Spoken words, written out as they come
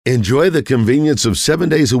Enjoy the convenience of 7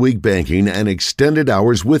 days a week banking and extended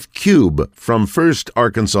hours with Cube from First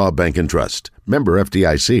Arkansas Bank and Trust. Member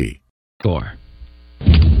FDIC.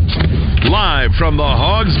 Live from the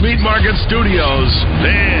Hogs Meat Market Studios,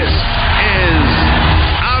 this is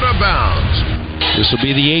Out of Bounds. This will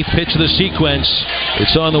be the 8th pitch of the sequence.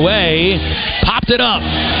 It's on the way. Popped it up.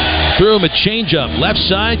 Threw him a changeup. Left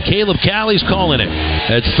side, Caleb Callie's calling it.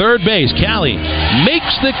 At third base, Callie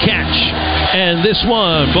makes the catch. And this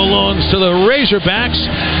one belongs to the Razorbacks.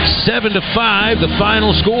 7-5, the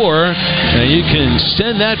final score. And you can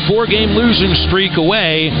send that 4-game losing streak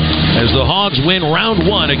away as the Hogs win round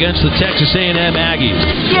 1 against the Texas A&M Aggies.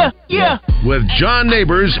 Yeah. With John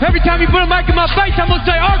Neighbors. Every time you put a mic in my face, I'm going to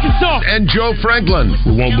say Arkansas. And Joe Franklin.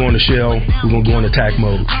 We won't go in the shell. We're going to go in attack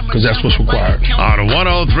mode because that's what's required. On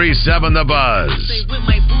 103.7 The Buzz. With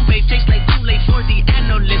my boo babe, tastes like Kool-Aid for the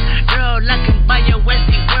analyst. Girl, I can buy your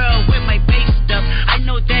Westie world with my base stuff. I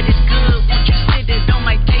know that it's good. Won't you sit it on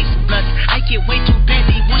my taste buds? I get way too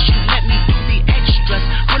petty once you let me do the extras.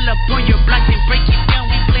 Pull up on your block and break it down.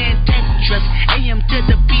 We playing Tetris. AM to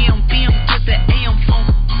the PM, PM to the AM phone.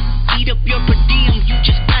 Eat up your per diem. You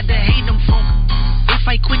just gotta hate them phone. If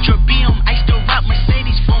I quit your BM, I still rock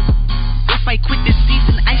Mercedes phone. If I quit this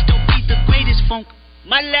season, I still be the greatest funk.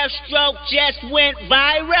 My left stroke just went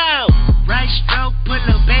viral. Right stroke put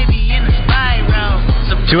a baby in a spiral.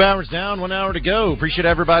 2 hours down, 1 hour to go. Appreciate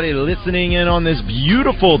everybody listening in on this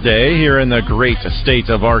beautiful day here in the great state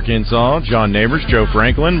of Arkansas. John Neighbors, Joe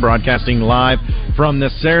Franklin, broadcasting live from the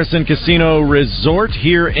Saracen Casino Resort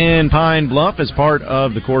here in Pine Bluff as part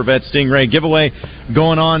of the Corvette Stingray giveaway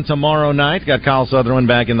going on tomorrow night. Got Kyle Sutherland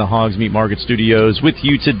back in the Hogs Meat Market Studios with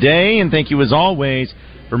you today, and thank you as always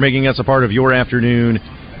for making us a part of your afternoon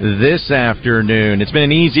this afternoon. It's been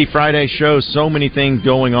an easy Friday show, so many things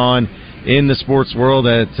going on in the sports world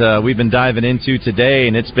that we've been diving into today,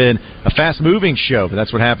 and it's been a fast-moving show, but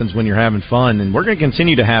that's what happens when you're having fun, and we're going to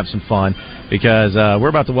continue to have some fun because we're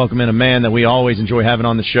about to welcome in a man that we always enjoy having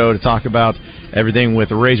on the show to talk about everything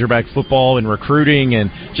with Razorback football and recruiting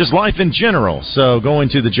and just life in general. So going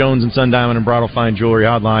to the Jones & Son Diamond and Bridal Fine Jewelry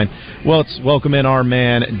hotline, well, let's welcome in our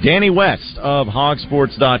man, Danny West of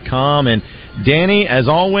hogsports.com. And Danny, as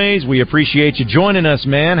always, we appreciate you joining us,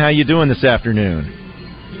 man. How you doing this afternoon?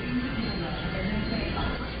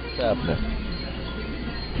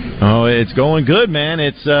 Oh, it's going good, man.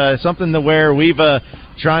 It's something to where we've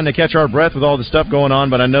trying to catch our breath with all the stuff going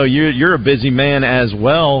on, but I know you're a busy man as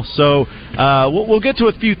well. So we'll get to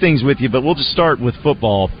a few things with you, but we'll just start with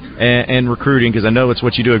football and recruiting because I know it's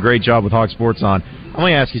what you do a great job with Hog Sports on. I'm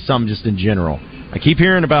going to ask you something just in general. I keep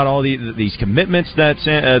hearing about all these commitments that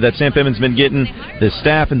Sam Pittman's been getting, the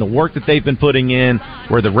staff and the work that they've been putting in,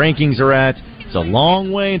 where the rankings are at. It's a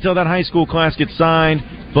long way until that high school class gets signed,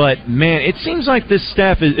 but, man, it seems like this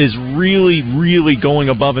staff is really, really going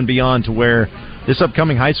above and beyond to where this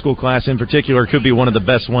upcoming high school class in particular could be one of the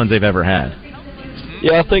best ones they've ever had.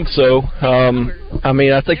 Yeah, I think so.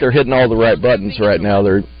 I think they're hitting all the right buttons right now.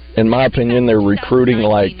 In my opinion, they're recruiting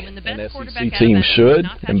like an SEC team should,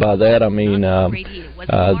 and by that I mean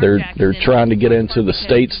they're trying to get into the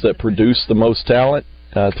states that produce the most talent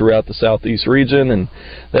throughout the Southeast region, and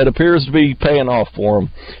that appears to be paying off for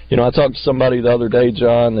them. You know, I talked to somebody the other day,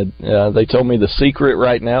 John, that they told me the secret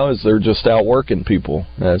right now is they're just outworking people.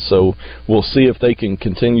 So we'll see if they can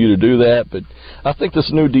continue to do that, but I think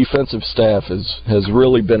this new defensive staff has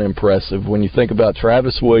really been impressive. When you think about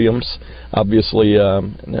Travis Williams, obviously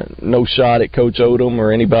no shot at Coach Odom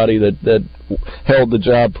or anybody that held the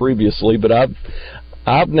job previously, but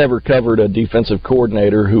I've never covered a defensive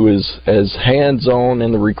coordinator who is as hands-on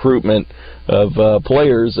in the recruitment of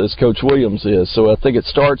players as Coach Williams is. So I think it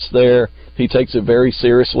starts there. He takes it very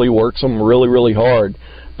seriously, works them really, really hard.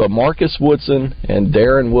 But Marcus Woodson and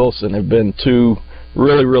Darren Wilson have been two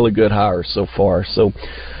really, really good hires so far. So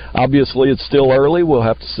obviously it's still early. We'll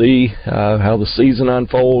have to see how the season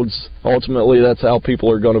unfolds. Ultimately, that's how people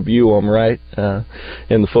are going to view them, right,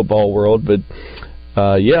 in the football world. But,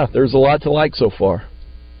 yeah, there's a lot to like so far.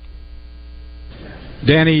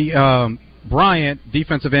 Danny, Bryant,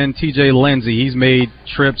 defensive end TJ Lindsey, he's made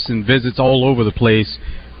trips and visits all over the place.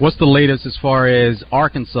 What's the latest as far as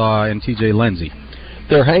Arkansas and TJ Lindsey?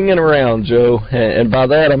 They're hanging around, Joe, and by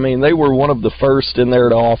that I mean they were one of the first in there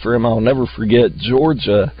to offer him. I'll never forget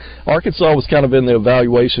Georgia. Arkansas was kind of in the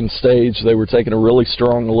evaluation stage. They were taking a really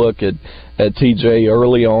strong look at TJ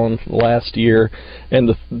early on last year, and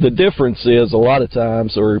the difference is a lot of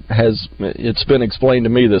times, it's been explained to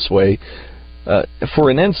me this way,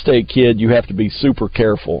 for an in-state kid, you have to be super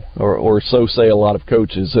careful, or so say a lot of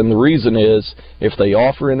coaches. And the reason is, if they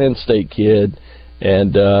offer an in-state kid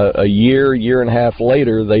And a year and a half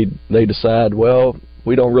later, they decide, well,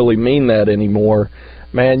 we don't really mean that anymore.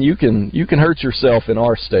 Man, you can hurt yourself in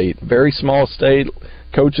our state. Very small state.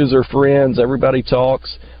 Coaches are friends. Everybody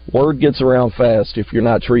talks. Word gets around fast if you're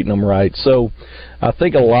not treating them right. So I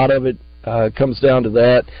think a lot of it comes down to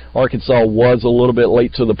that. Arkansas was a little bit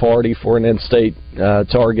late to the party for an in-state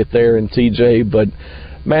target there in TJ, but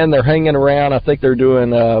man, they're hanging around. I think they're doing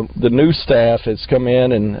the new staff has come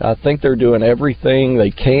in, and I think they're doing everything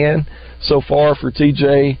they can so far for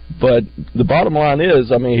TJ. But the bottom line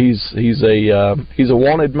is, I mean, he's a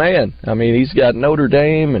wanted man. I mean, he's got Notre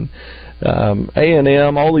Dame and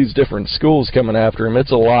A&M, all these different schools coming after him.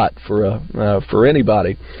 It's a lot for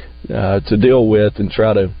anybody to deal with and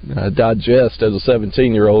try to digest as a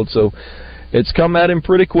 17-year-old. So it's come at him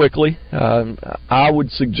pretty quickly. I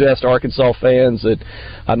would suggest Arkansas fans that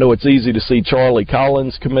I know it's easy to see Charlie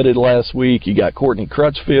Collins committed last week. You got Courtney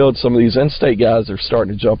Crutchfield. Some of these in-state guys are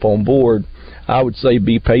starting to jump on board. I would say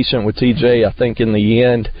be patient with TJ. I think in the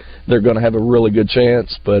end they're going to have a really good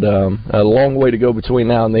chance, but a long way to go between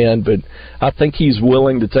now and then. But I think he's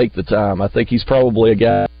willing to take the time. I think he's probably a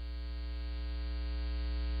guy.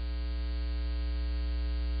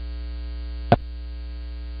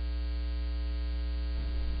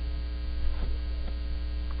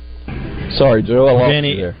 Sorry, Joe, I lost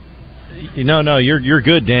Danny, you there. No, you're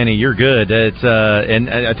good, Danny. You're good. It's and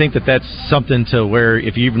I think that's something to where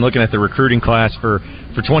if you're even looking at the recruiting class for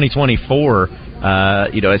 2024,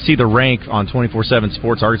 I see the rank on 24/7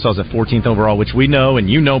 Sports. Arkansas is at 14th overall, which we know and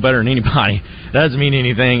you know better than anybody. That doesn't mean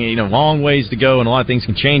anything. Long ways to go and a lot of things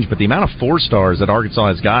can change. But the amount of 4 stars that Arkansas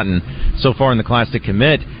has gotten so far in the class to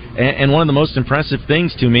commit, and one of the most impressive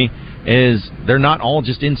things to me is they're not all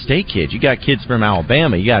just in-state kids. You got kids from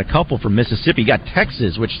Alabama. You got a couple from Mississippi. You got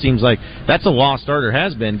Texas, which seems like that's a lost art or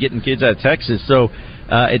has been, getting kids out of Texas. So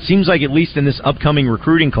it seems like at least in this upcoming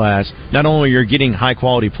recruiting class, not only you're getting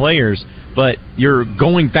high-quality players, but you're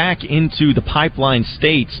going back into the pipeline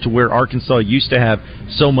states to where Arkansas used to have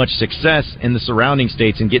so much success in the surrounding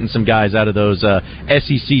states and getting some guys out of those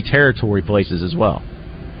SEC territory places as well.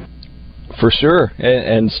 For sure,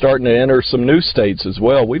 and starting to enter some new states as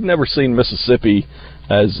well. We've never seen Mississippi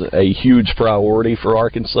as a huge priority for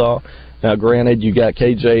Arkansas. Now, granted, you got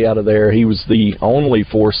KJ out of there. He was the only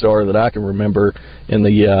 4-star that I can remember in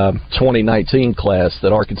the 2019 class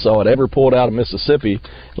that Arkansas had ever pulled out of Mississippi.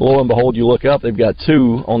 Lo and behold, you look up, they've got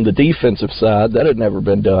 2 on the defensive side. That had never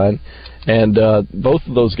been done. And both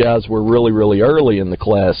of those guys were really, really early in the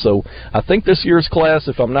class. So I think this year's class,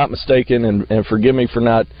 if I'm not mistaken, and forgive me for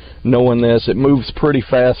not knowing this, it moves pretty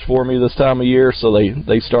fast for me this time of year, so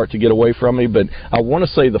they start to get away from me. But I want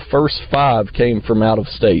to say the first 5 came from out of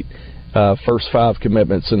state. First 5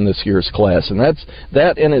 commitments in this year's class, and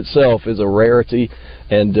that in itself is a rarity.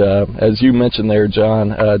 And as you mentioned there, John,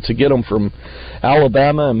 to get them from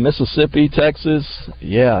Alabama and Mississippi, Texas,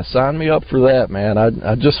 yeah, sign me up for that, man.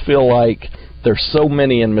 I just feel like there's so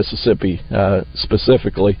many in Mississippi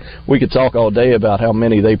specifically. We could talk all day about how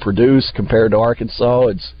many they produce compared to Arkansas.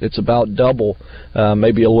 It's about double,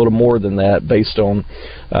 maybe a little more than that, based on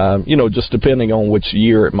just depending on which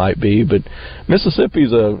year it might be. But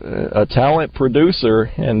Mississippi's a talent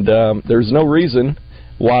producer, and there's no reason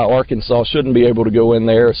why Arkansas shouldn't be able to go in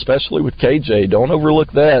there, especially with KJ. Don't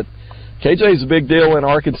overlook that. KJ's a big deal in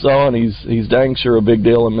Arkansas, and he's dang sure a big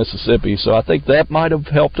deal in Mississippi. So I think that might have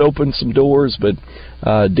helped open some doors. But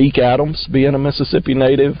Deke Adams being a Mississippi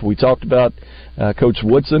native, we talked about Coach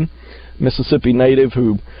Woodson, Mississippi native,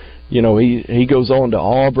 who he goes on to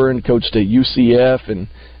Auburn, coached at UCF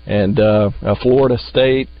and Florida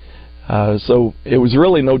State. So it was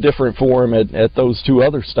really no different for him at those 2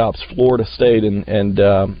 other stops, Florida State and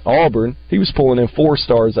Auburn. He was pulling in 4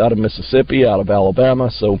 stars out of Mississippi, out of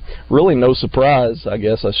Alabama. So really no surprise, I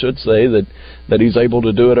guess I should say, that he's able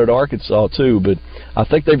to do it at Arkansas too. But I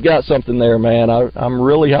think they've got something there, man. I'm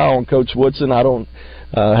really high on Coach Woodson. I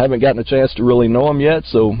haven't gotten a chance to really know him yet,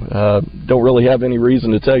 so don't really have any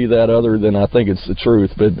reason to tell you that other than I think it's the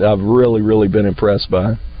truth. But I've really, really been impressed by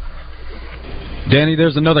him. Danny,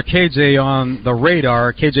 there's another KJ on the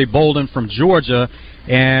radar, KJ Bolden from Georgia,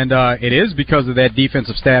 and it is because of that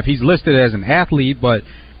defensive staff. He's listed as an athlete, but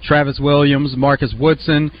Travis Williams, Marcus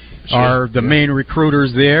Woodson are the main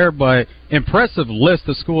recruiters there, but impressive list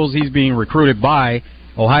of schools he's being recruited by: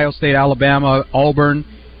 Ohio State, Alabama, Auburn,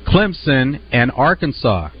 Clemson, and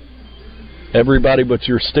Arkansas. Everybody but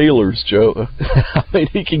your Steelers, Joe. I mean,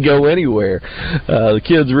 he can go anywhere. The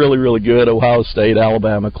kid's really, really good. Ohio State,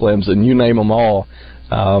 Alabama, Clemson, you name them all.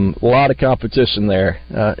 A lot of competition there.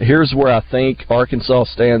 Here's where I think Arkansas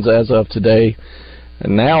stands as of today.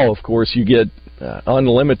 And now, of course, you get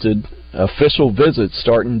unlimited official visits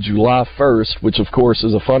starting July 1st, which of course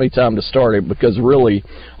is a funny time to start it because really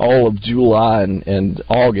all of July and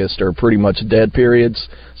August are pretty much dead periods.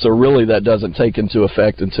 So really that doesn't take into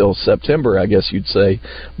effect until September, I guess you'd say.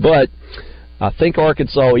 But I think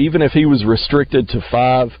Arkansas, even if he was restricted to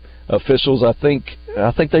 5 officials, I think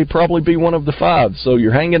they'd probably be one of the 5. So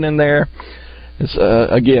you're hanging in there. It's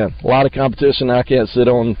again, a lot of competition. I can't sit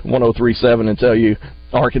on 103.7 and tell you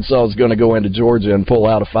Arkansas is going to go into Georgia and pull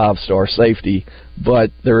out a 5-star safety,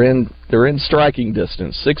 but they're in striking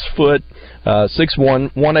distance. 6 foot, 6'1",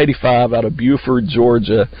 185 out of Buford,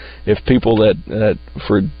 Georgia. If people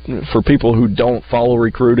for people who don't follow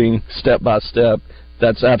recruiting step by step,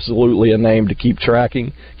 that's absolutely a name to keep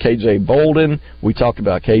tracking. KJ Bolden, we talked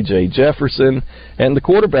about KJ Jefferson, and the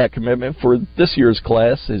quarterback commitment for this year's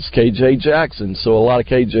class is KJ Jackson. So a lot of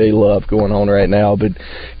KJ love going on right now. But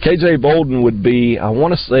KJ Bolden would be, I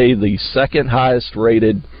want to say, the second highest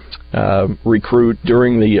rated recruit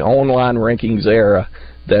during the online rankings era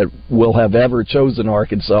that will have ever chosen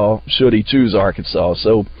Arkansas, should he choose Arkansas.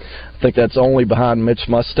 So I think that's only behind Mitch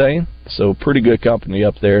Mustain. So pretty good company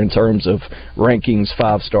up there in terms of rankings,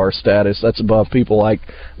 5-star status. That's above people like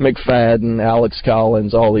McFadden, Alex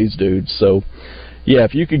Collins, all these dudes. So, yeah,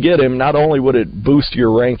 if you could get him, not only would it boost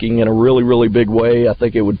your ranking in a really, really big way, I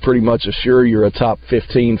think it would pretty much assure you're a top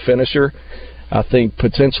 15 finisher. I think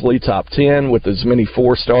potentially top 10 with as many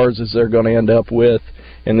 4-stars as they're going to end up with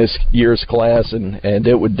in this year's class, and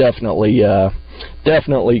it would definitely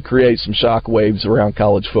create some shock waves around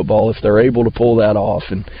college football if they're able to pull that off.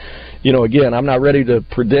 And, you know, again, I'm not ready to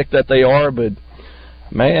predict that they are, but,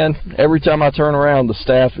 man, every time I turn around, the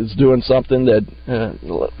staff is doing something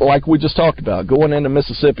that, like we just talked about, going into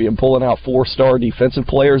Mississippi and pulling out 4-star defensive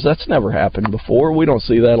players, that's never happened before. We don't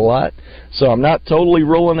see that a lot. So I'm not totally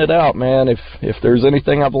ruling it out, man. If there's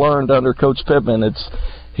anything I've learned under Coach Pittman,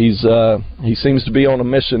 he seems to be on a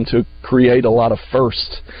mission to create a lot of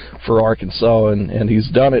firsts for Arkansas, and he's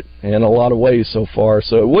done it in a lot of ways so far.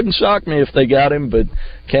 So it wouldn't shock me if they got him, but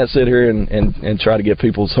can't sit here and try to get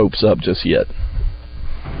people's hopes up just yet.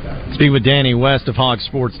 Speak with Danny West of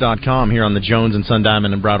hogsports.com here on the Jones and Sun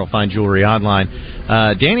Diamond and Bridal Fine Jewelry Hotline.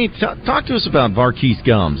 Danny, talk to us about Var'Keyes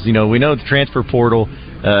Gums. You know, we know the transfer portal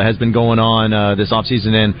has been going on this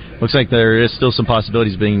offseason, and looks like there is still some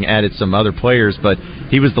possibilities being added some other players, but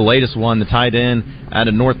he was the latest one, the tight end out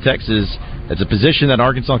of North Texas. It's a position that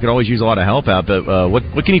Arkansas could always use a lot of help out, but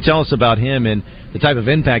what can you tell us about him and the type of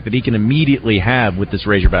impact that he can immediately have with this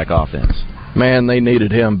Razorback offense? Man, they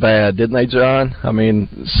needed him bad, didn't they, John? I mean,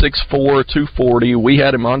 6'4", 240. We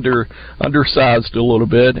had him undersized a little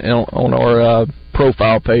bit on our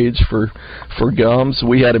profile page for Gums.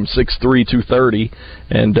 We had him 6'3", 230,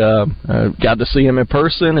 and got to see him in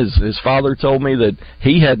person. His father told me that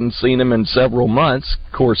he hadn't seen him in several months.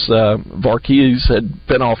 Of course, Var'Keyes had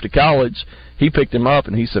been off to college. He picked him up,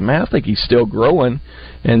 and he said, man, I think he's still growing.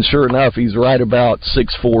 And sure enough, he's right about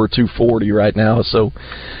 6'4", 240 right now. So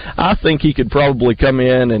I think he could probably come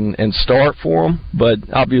in and start for him. But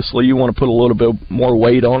obviously you want to put a little bit more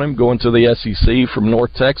weight on him going to the SEC from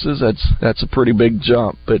North Texas. That's a pretty big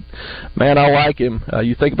jump. But, man, I like him.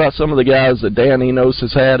 You think about some of the guys that Dan Enos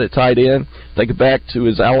has had at tight end. Think back to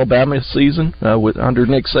his Alabama season under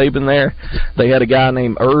Nick Saban there. They had a guy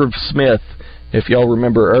named Irv Smith. If y'all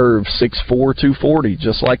remember Irv, 6'4", 240,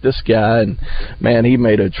 just like this guy. And, man, he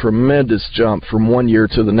made a tremendous jump from one year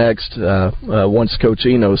to the next once Coach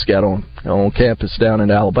Enos got on campus down in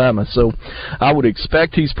Alabama. So I would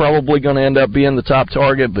expect he's probably going to end up being the top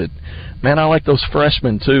target. But, man, I like those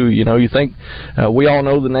freshmen, too. You know, you think we all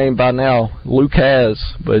know the name by now, Luke Hasz,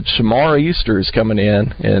 but Shamar Easter is coming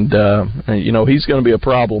in. And you know, he's going to be a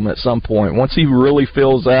problem at some point. Once he really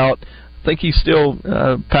fills out, I think he's still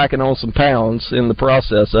packing on some pounds in the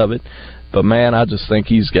process of it. But, man, I just think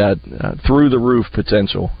he's got through-the-roof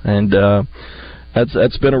potential. And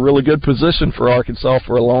that's been a really good position for Arkansas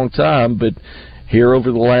for a long time. But here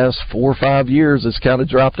over the last 4 or 5 years, it's kind of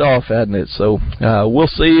dropped off, hasn't it? So we'll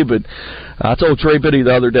see. But I told Trey Biddy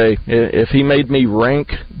the other day, if he made me rank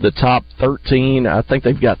the top 13, I think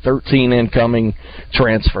they've got 13 incoming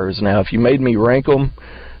transfers now. If you made me rank them,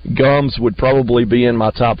 Gums would probably be in my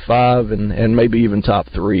top 5 and maybe even top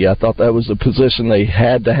 3. I thought that was a position they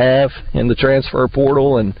had to have in the transfer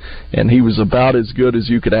portal, and he was about as good as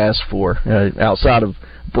you could ask for, outside of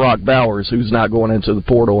Brock Bowers, who's not going into the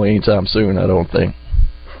portal anytime soon, I don't think.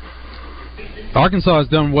 Arkansas has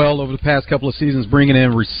done well over the past couple of seasons bringing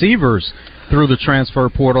in receivers through the transfer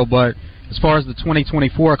portal, but as far as the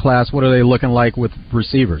 2024 class, what are they looking like with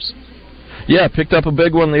receivers? Yeah, picked up a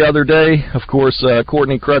big one the other day. Of course,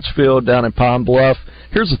 Courtney Crutchfield down in Pine Bluff.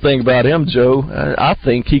 here's the thing about him, Joe. I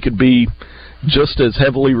think he could be just as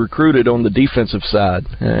heavily recruited on the defensive side,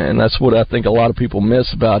 and that's what I think a lot of people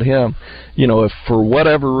miss about him. You know, if for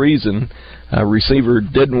whatever reason a receiver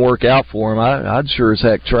didn't work out for him, I'd sure as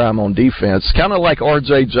heck try him on defense. Kind of like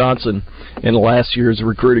R.J. Johnson in last year's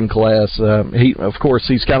recruiting class. Of course,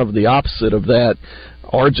 he's kind of the opposite of that.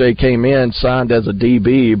 R.J. came in, signed as a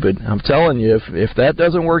DB, but I'm telling you, if that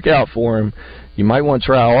doesn't work out for him, you might want to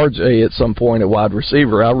try R.J. at some point at wide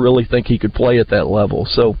receiver. I really think he could play at that level.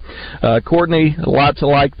 So, Courtney, a lot to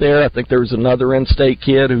like there. I think there's another in-state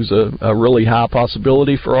kid who's a really high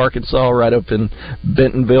possibility for Arkansas right up in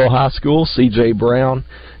Bentonville High School, C.J. Brown.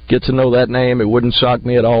 Get to know that name. It wouldn't shock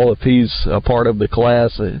me at all if he's a part of the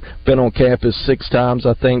class. Been on campus 6 times,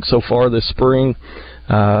 I think, so far this spring.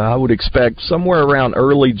 I would expect somewhere around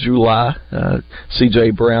early July,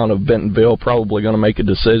 C.J. Brown of Bentonville probably going to make a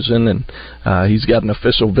decision, and he's got an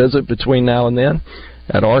official visit between now and then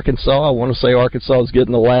at Arkansas. I want to say Arkansas is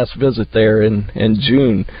getting the last visit there in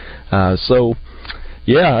June. So,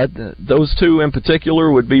 yeah, those two in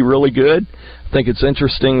particular would be really good. I think it's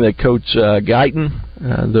interesting that Coach Guyton,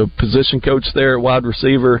 the position coach there at wide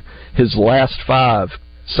receiver, his last 5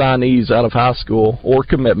 signees out of high school or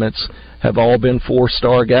commitments have all been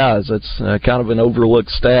 4-star guys. That's kind of an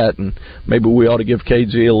overlooked stat, and maybe we ought to give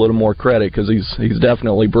KG a little more credit because he's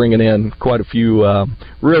definitely bringing in quite a few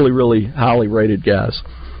really, really highly rated guys.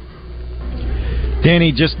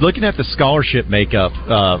 Danny, just looking at the scholarship makeup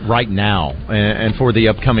right now and for the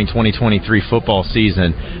upcoming 2023 football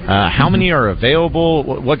season, how many are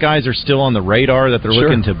available? What guys are still on the radar that they're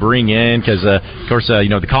looking to bring in? Because, of course,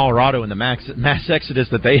 the Colorado and the mass exodus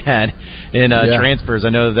that they had in transfers, I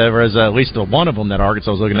know there was at least one of them that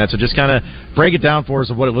Arkansas was looking at. So just kind of break it down for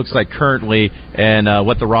us of what it looks like currently and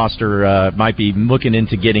what the roster might be looking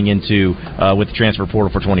into getting into with the transfer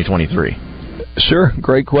portal for 2023. Sure,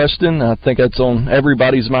 great question. I think that's on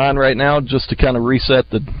everybody's mind right now, just to kind of reset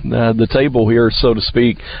the table here, so to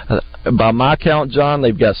speak. By my count, John,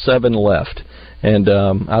 they've got 7 left. And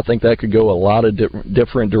I think that could go a lot of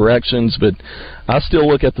different directions, but I still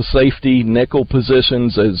look at the safety nickel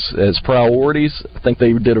positions as priorities. I think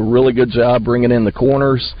they did a really good job bringing in the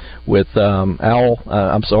corners with Lorando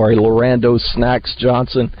Snacks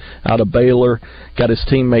Johnson out of Baylor. Got his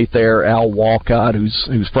teammate there, Al Walcott,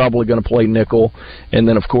 who's probably going to play nickel. And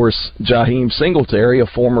then, of course, Jaheim Singletary, a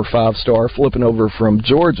former 5-star, flipping over from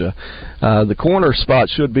Georgia. The corner spot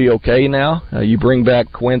should be okay now. You bring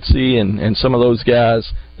back Quincy and some of those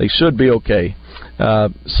guys, they should be okay.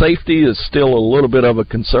 Safety is still a little bit of a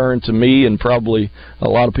concern to me and probably a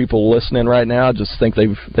lot of people listening right now. I just think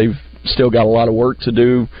they've still got a lot of work to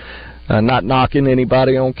do. Not knocking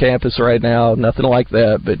anybody on campus right now, nothing like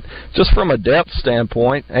that, but just from a depth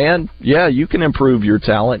standpoint, and yeah, you can improve your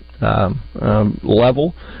talent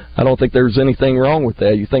level. I don't think there's anything wrong with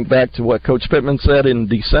that. You think back to what Coach Pittman said in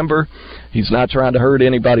December. He's not trying to hurt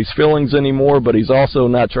anybody's feelings anymore, but he's also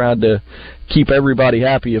not trying to keep everybody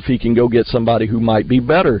happy if he can go get somebody who might be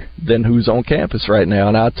better than who's on campus right now.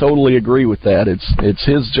 And I totally agree with that. It's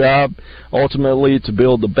his job ultimately to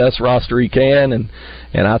build the best roster he can,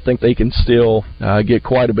 and I think they can still get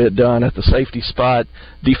quite a bit done at the safety spot.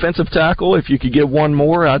 Defensive tackle, if you could get one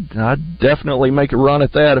more, I'd definitely make a run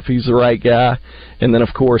at that if he's the right guy. And then,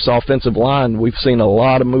 of course, offensive line, we've seen a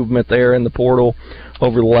lot of movement there in the portal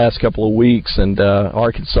over the last couple of weeks, and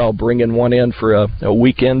Arkansas bringing one in for a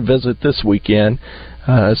weekend visit this weekend.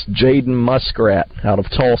 It's Jaden Muskrat out of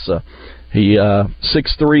Tulsa. He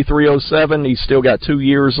 6'3", 307. He's still got 2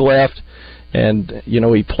 years left. And,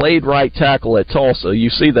 he played right tackle at Tulsa. You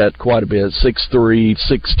see that quite a bit, 6'3",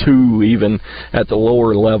 6'2", even at the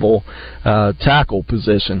lower level tackle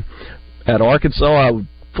position. At Arkansas, I would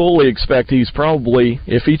fully expect he's probably,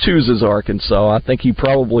 if he chooses Arkansas, I think he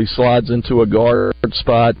probably slides into a guard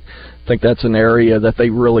spot. I think that's an area that they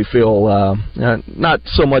really feel not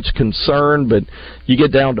so much concern, but you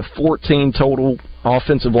get down to 14 total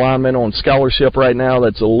offensive linemen on scholarship right now.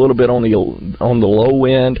 That's a little bit on the low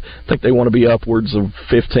end. I think they want to be upwards of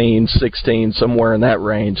 15, 16, somewhere in that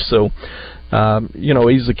range. So,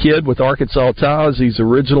 he's a kid with Arkansas ties. He's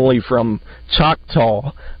originally from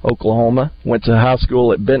Choctaw, Oklahoma. Went to high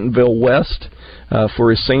school at Bentonville West for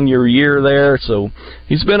his senior year there. So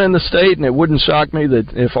he's been in the state, and it wouldn't shock me that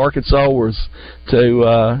if Arkansas was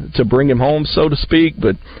to bring him home, so to speak.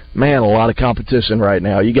 But, man, a lot of competition right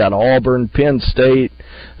now. You got Auburn, Penn State,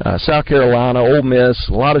 South Carolina, Ole Miss,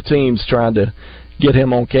 a lot of teams trying to get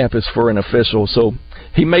him on campus for an official. So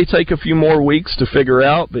he may take a few more weeks to figure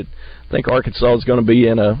out, but I think Arkansas is going to be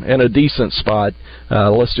in a decent spot.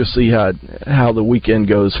 Let's just see how the weekend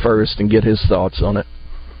goes first and get his thoughts on it.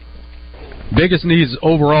 Biggest needs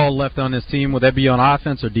overall left on this team, would that be on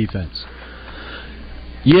offense or defense?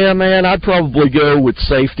 Yeah, man, I'd probably go with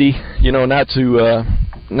safety.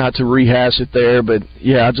 Not to rehash it there, but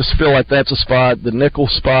yeah, I just feel like that's a spot. The nickel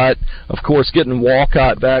spot, of course, getting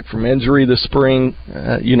Walcott back from injury this spring.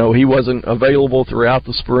 He wasn't available throughout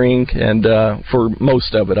the spring, and for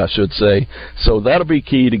most of it, I should say. So that'll be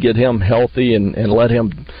key to get him healthy and let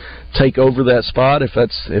him take over that spot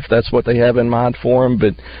if that's what they have in mind for him.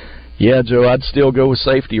 But yeah, Joe, I'd still go with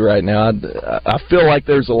safety right now. I feel like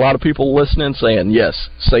there's a lot of people listening saying, yes,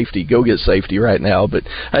 safety, go get safety right now. But,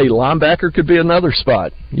 hey, linebacker could be another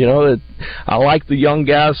spot. I like the young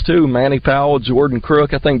guys, too, Manny Powell, Jordan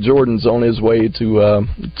Crook. I think Jordan's on his way to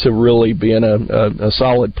really being a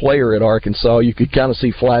solid player at Arkansas. You could kind of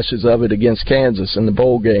see flashes of it against Kansas in the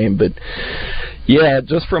bowl game. But, yeah,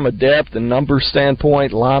 just from a depth and numbers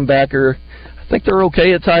standpoint, linebacker, I think they're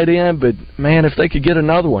okay at tight end. But, man, if they could get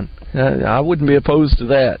another one, I wouldn't be opposed to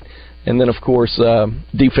that. And then, of course,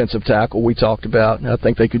 defensive tackle we talked about. I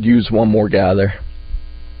think they could use one more guy there.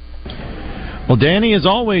 Well, Danny, as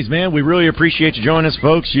always, man, we really appreciate you joining us,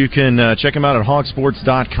 folks. You can check him out at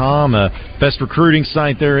hogsports.com, best recruiting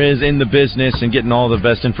site there is in the business, and getting all the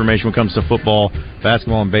best information when it comes to football,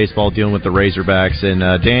 basketball, and baseball, dealing with the Razorbacks. And,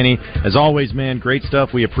 Danny, as always, man, great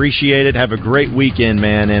stuff. We appreciate it. Have a great weekend,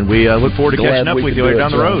 man, and we look forward to catching up with you later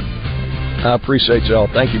down the road. I appreciate y'all.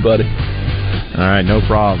 Thank you, buddy. All right, no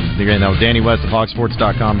problem. Again, that was Danny West of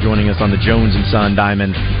hogsports.com joining us on the Jones & Son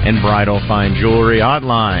Diamond and Bridal Fine Jewelry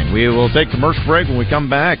Hotline. We will take a commercial break. When we come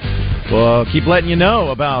back, we'll keep letting you know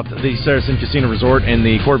about the Saracen Casino Resort and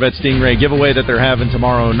the Corvette Stingray giveaway that they're having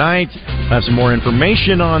tomorrow night. We'll have some more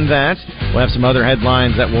information on that. We'll have some other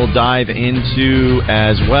headlines that we'll dive into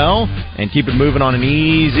as well, and keep it moving on an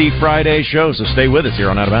easy Friday show, so stay with us here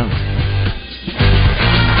on Out of Bounds.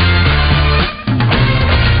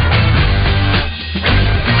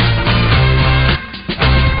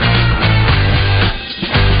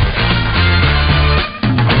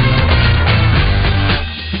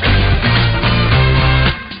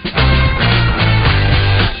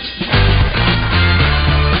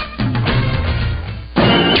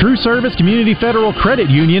 True Service Community Federal Credit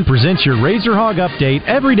Union presents your Razor Hog update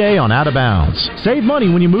every day on Out of Bounds. Save money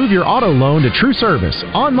when you move your auto loan to True Service.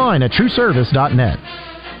 Online at trueservice.net.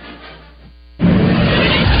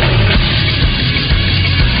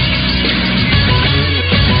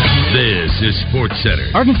 This is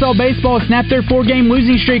SportsCenter. Arkansas baseball snapped their 4-game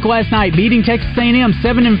losing streak last night, beating Texas A&M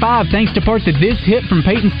 7-5 thanks to parts of this hit from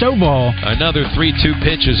Peyton Stovall. Another 3-2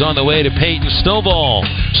 pitch is on the way to Peyton Stovall.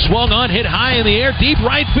 Swung on, hit high in the air, deep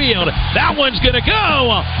right field. That one's going to go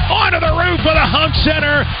onto the roof of the Hunk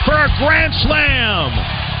Center for a grand slam.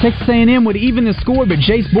 Texas A&M would even the score, but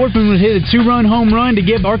Jace Boardman would hit a 2-run home run to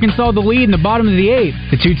give Arkansas the lead in the bottom of the 8th.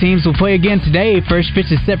 The two teams will play again today. First pitch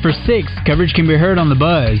is set for 6. Coverage can be heard on the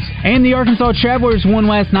Buzz. And the Arkansas Travelers won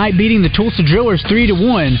last night, beating the Tulsa Drillers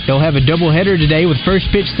 3-1. They'll have a doubleheader today with first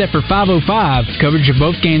pitch set for 5:05. Coverage of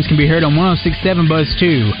both games can be heard on 106.7 Buzz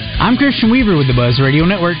 2. I'm Christian Weaver with the Buzz Radio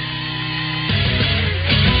Network.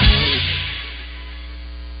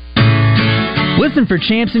 Listen for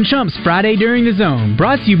Champs and Chumps Friday during the Zone,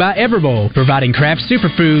 brought to you by Everbowl, providing craft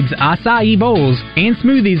superfoods, acai bowls, and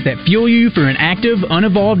smoothies that fuel you for an active,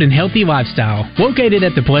 unevolved, and healthy lifestyle. Located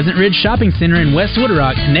at the Pleasant Ridge Shopping Center in West Wood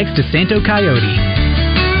Rock, next to Santo Coyote.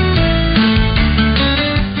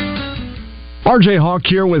 RJ Hawk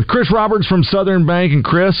here with Chris Roberts from Southern Bank. And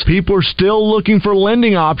Chris, people are still looking for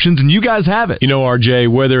lending options, and you guys have it. You know, RJ,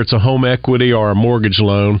 whether it's a home equity or a mortgage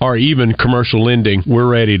loan or even commercial lending, we're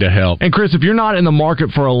ready to help. And Chris, if you're not in the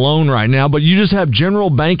market for a loan right now, but you just have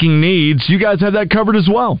general banking needs, you guys have that covered as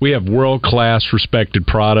well. We have world-class respected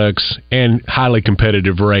products and highly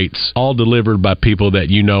competitive rates, all delivered by people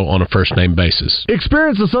that you know on a first-name basis.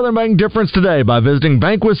 Experience the Southern Bank difference today by visiting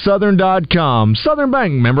bankwithsouthern.com. Southern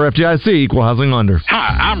Bank, member FDIC, equal housing lender.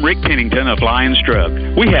 Hi, I'm Rick Pennington of Lions Drug.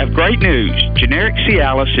 We have great news. Generic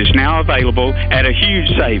Cialis is now available at a huge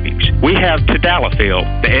savings. We have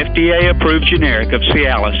Tadalafil, the FDA-approved generic of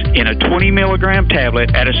Cialis, in a 20-milligram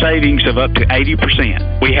tablet at a savings of up to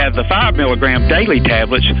 80%. We have the 5-milligram daily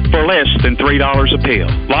tablets for less than $3 a pill.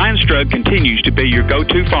 Lions Drug continues to be your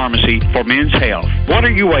go-to pharmacy for men's health. What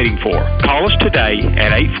are you waiting for? Call us today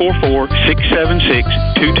at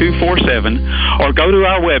 844-676-2247 or go to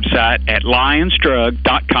our website at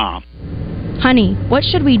lionsdrug.com. Honey, what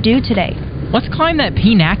should we do today? Let's climb that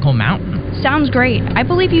Pinnacle Mountain. Sounds great. I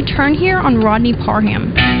believe you turn here on Rodney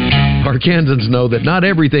Parham. Arkansans know that not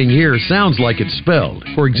everything here sounds like it's spelled.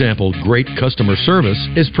 For example, great customer service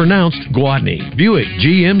is pronounced Gwatney. Buick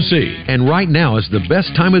GMC. And right now is the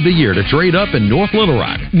best time of the year to trade up in North Little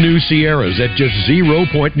Rock. New Sierras at just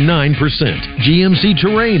 0.9%. GMC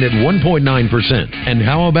Terrain at 1.9%. And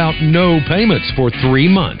how about no payments for 3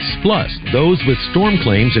 months? Plus, those with storm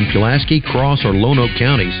claims in Pulaski, Cross, or Lone Oak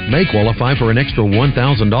counties may qualify for an extra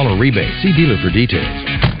 $1,000 rebate. See dealer for details.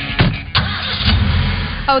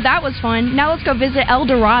 Oh, that was fun. Now let's go visit El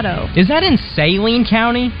Dorado. Is that in Saline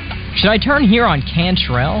County? Should I turn here on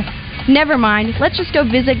Cantrell? Never mind. Let's just go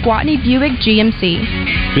visit Gwatney Buick GMC.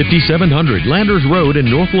 5700 Landers Road in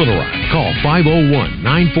North Little Rock. Call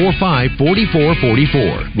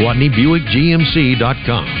 501-945-4444.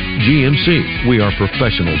 GwatneyBuickGMC.com. GMC. We are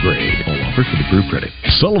professional grade. All offers with approved credit.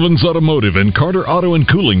 Sullivan's Automotive and Carter Auto and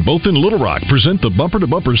Cooling, both in Little Rock, present the Bumper to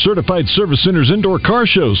Bumper Certified Service Center's Indoor Car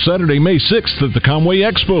Show Saturday, May 6th at the Conway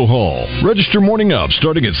Expo Hall. Register morning up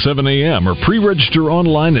starting at 7 a.m. or pre-register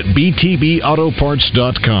online at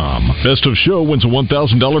btbautoparts.com. Best of Show wins a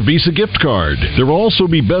 $1,000 Visa gift card. There will also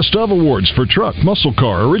be Best of Awards for truck, muscle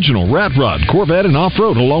car, original, rat rod, Corvette, and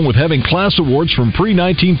off-road, along with having class awards from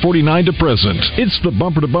pre-1949 to present. It's the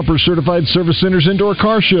Bumper to Bumper Certified Service Center's Indoor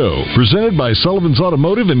Car Show, presented by Sullivan's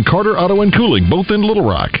Automotive and Carter Auto and Cooling, both in Little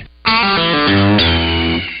Rock.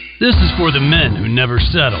 This is for the men who never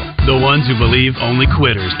settle, the ones who believe only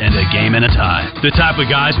quitters end a game and a tie, the type of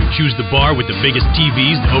guys who choose the bar with the biggest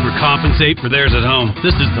TVs to overcompensate for theirs at home.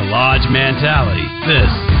 This is the Lodge mentality. This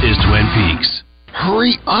is Twin Peaks.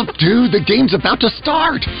 Hurry up, dude. The game's about to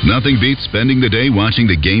start. Nothing beats spending the day watching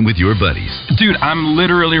the game with your buddies. Dude, I'm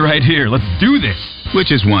literally right here. Let's do this.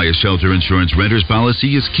 Which is why a shelter insurance renter's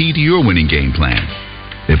policy is key to your winning game plan.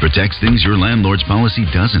 It protects things your landlord's policy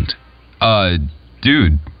doesn't.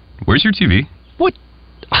 Dude, where's your TV? What?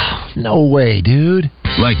 Oh, no way, dude.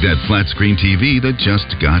 Like that flat screen TV that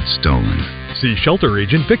just got stolen. See shelter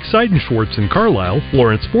agent Vic Seidenschwartz in Carlisle,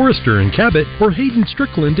 Lawrence Forrester in Cabot, or Hayden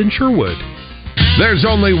Strickland in Sherwood. There's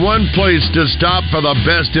only one place to stop for the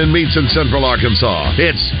best in meats in Central Arkansas.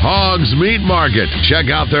 It's Hogs Meat Market. Check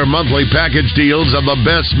out their monthly package deals of the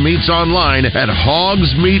best meats online at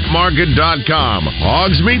hogsmeatmarket.com.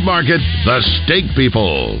 Hogs Meat Market, the steak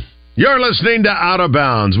people. You're listening to Out of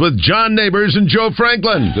Bounds with John Neighbors and Joe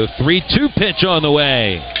Franklin. The 3-2 pitch on the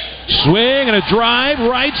way. Swing and a drive,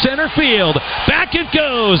 right center field. Back it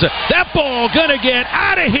goes. That ball gonna get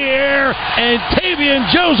out of here. And Tavian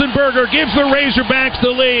Josenberger gives the Razorbacks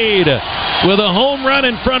the lead with a home run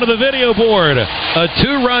in front of the video board. A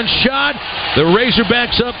 2-run shot. The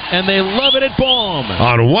Razorbacks up, and they love it at Baum.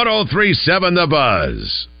 On 103.7 The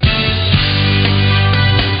Buzz.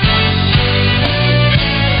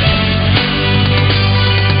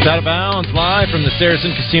 Out of Bounds, live from the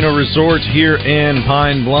Saracen Casino Resort here in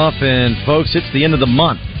Pine Bluff. And, folks, it's the end of the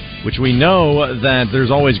month, which we know that there's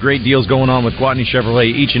always great deals going on with Gwatney Chevrolet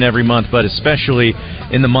each and every month, but especially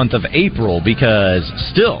in the month of April, because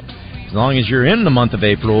still, as long as you're in the month of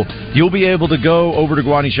April, you'll be able to go over to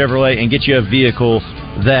Gwatney Chevrolet and get you a vehicle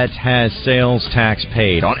that has sales tax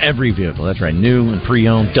paid on every vehicle. That's right, new and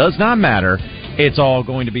pre-owned, does not matter. It's all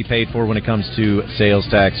going to be paid for when it comes to sales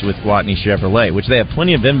tax with Gwatney Chevrolet, which they have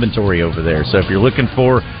plenty of inventory over there. So if you're looking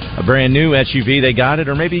for a brand new SUV, they got it,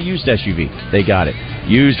 or maybe a used SUV, they got it.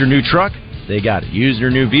 Used or new truck, they got it. Used or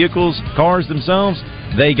new vehicles, cars themselves,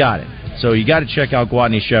 they got it. So you got to check out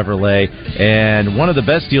Gwatney Chevrolet. And one of the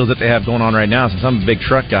best deals that they have going on right now, since I'm a big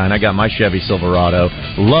truck guy and I got my Chevy Silverado,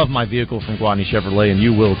 love my vehicle from Gwatney Chevrolet, and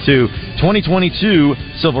you will too. 2022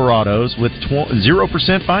 Silverados with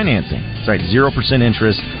 0% financing. That's right, 0%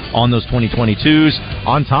 interest on those 2022s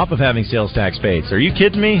on top of having sales tax paid. So are you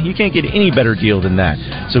kidding me? You can't get any better deal than that.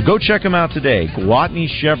 So go check them out today. Gwatney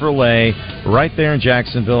Chevrolet, right there in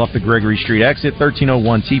Jacksonville off the Gregory Street exit,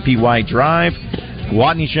 1301 TP White Drive.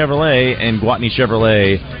 Gwatney Chevrolet and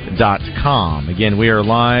GwatneyChevrolet.com. Again, we are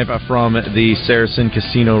live from the Saracen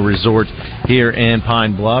Casino Resort here in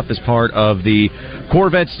Pine Bluff as part of the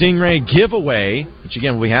Corvette Stingray giveaway, which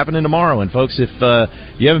again will be happening tomorrow. And folks, if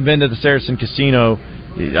you haven't been to the Saracen Casino,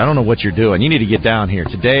 I don't know what you're doing. You need to get down here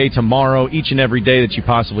today, tomorrow, each and every day that you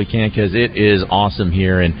possibly can, because it is awesome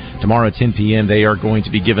here. And tomorrow at 10 p.m., they are going to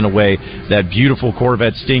be giving away that beautiful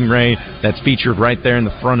Corvette Stingray that's featured right there in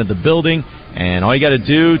the front of the building. And all you got to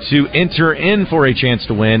do to enter in for a chance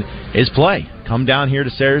to win is play. Come down here to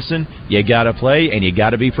Saracen. You got to play, and you got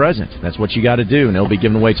to be present. That's what you got to do. And it'll be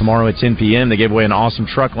given away tomorrow at 10 p.m. They gave away an awesome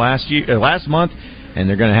truck last month. and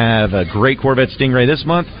they're going to have a great Corvette Stingray this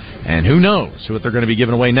month, and who knows what they're going to be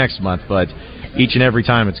giving away next month, but each and every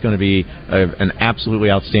time it's going to be an absolutely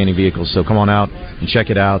outstanding vehicle. So come on out and check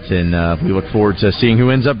it out, and we look forward to seeing who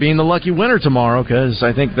ends up being the lucky winner tomorrow, because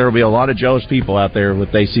I think there will be a lot of jealous people out there if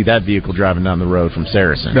they see that vehicle driving down the road from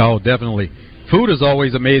Saracen. Oh, definitely. Food is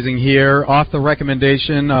always amazing here, off the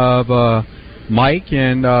recommendation of Mike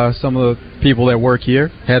and some of the people that work here.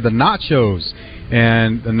 Had the nachos,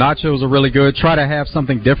 and the nachos are really good. Try to have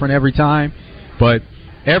something different every time, but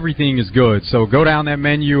everything is good. So go down that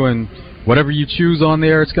menu, and whatever you choose on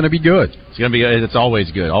there, it's going to be good. It's always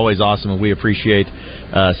good, always awesome, and we appreciate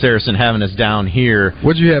Saracen having us down here.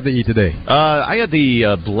 What did you have to eat today? I had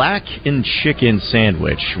the black and chicken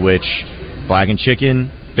sandwich, which black and chicken,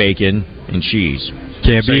 bacon, and cheese.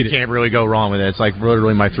 Can't beat it. Can't really go wrong with it. It's like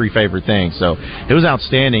literally my 3 favorite things. So it was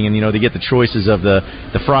outstanding, and they get the choices of the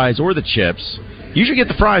fries or the chips. Usually get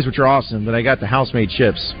the fries, which are awesome, but I got the house-made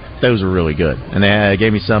chips. Those are really good. And they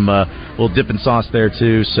gave me some little dipping sauce there,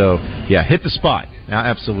 too. So, yeah, hit the spot.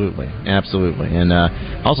 Absolutely. And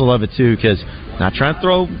I also love it, too, because not trying to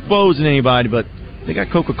throw woes at anybody, but they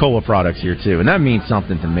got Coca-Cola products here, too, and that means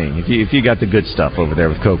something to me. If you got the good stuff over there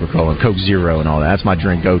with Coca-Cola and Coke Zero and all that, that's my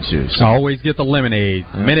drink go-to. So. I always get the lemonade,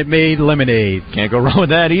 Minute Maid lemonade. Can't go wrong with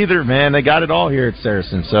that either, man. They got it all here at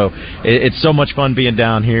Saracen, so it's so much fun being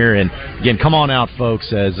down here. And, again, come on out,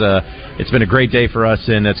 folks, as it's been a great day for us,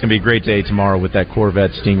 and it's going to be a great day tomorrow with that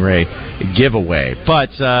Corvette Stingray giveaway.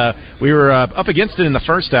 But we were up against it in the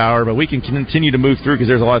first hour, but we can continue to move through because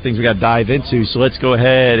there's a lot of things we got to dive into. So let's go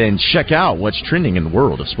ahead and check out what's trending in the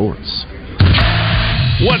world of sports.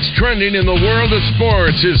 What's trending in the world of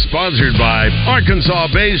sports is sponsored by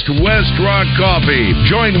Arkansas-based West Rock Coffee.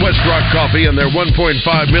 Join West Rock Coffee and their 1.5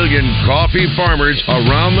 million coffee farmers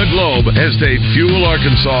around the globe as they fuel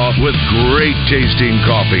Arkansas with great tasting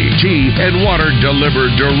coffee, tea, and water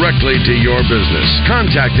delivered directly to your business.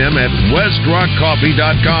 Contact them at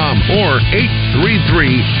westrockcoffee.com or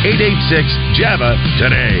 833-886-JAVA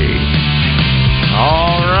today.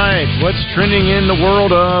 All right, what's trending in the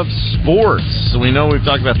world of sports? So we know we've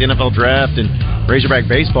talked about the NFL draft and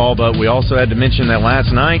Razorback baseball, but we also had to mention that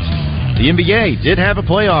last night the NBA did have a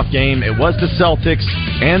playoff game. It was the Celtics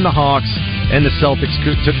and the Hawks, and the Celtics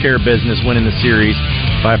took care of business, winning the series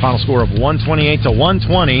by a final score of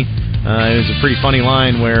 128-120. It was a pretty funny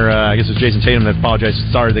line where I guess it was Jason Tatum that apologized.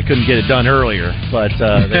 Sorry, they couldn't get it done earlier, but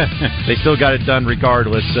they still got it done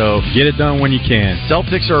regardless. So get it done when you can.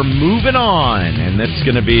 Celtics are moving on, and that's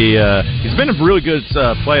going to be. It's been a really good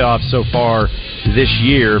playoff so far this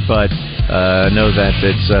year, but I know that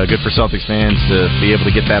it's good for Celtics fans to be able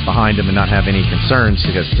to get that behind them and not have any concerns,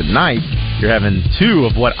 because tonight you're having two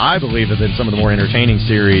of what I believe have been some of the more entertaining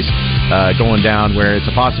series going down, where it's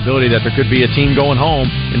a possibility that there could be a team going home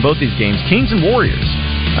in both these games. Kings and Warriors.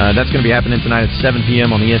 That's going to be happening tonight at 7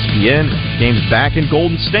 p.m. on the ESPN. Game's back in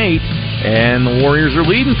Golden State, and the Warriors are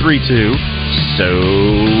leading 3-2. So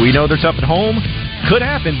we know they're tough at home. Could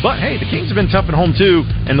happen, but hey, the Kings have been tough at home too,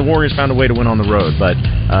 and the Warriors found a way to win on the road. But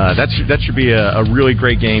that should be a really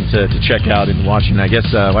great game to check out and watch. And I guess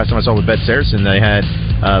last time I saw with Bet Saracen, they had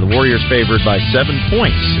the Warriors favored by 7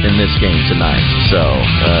 points in this game tonight. So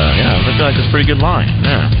I feel like that's a pretty good line.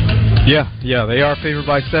 Yeah, they are favored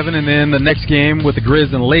by 7, and then the next game with the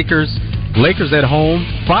Grizz and Lakers. Lakers at home,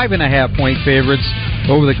 5.5-point favorites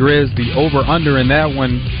over the Grizz. The over/under in that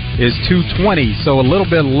one is 220, so a little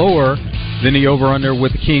bit lower than the over/under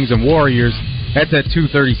with the Kings and Warriors. That's at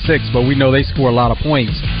 236, but we know they score a lot of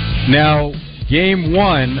points. Now, game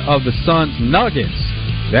 1 of the Suns-Nuggets,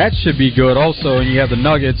 that should be good also, and you have the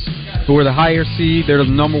Nuggets, who are the higher seed. They're the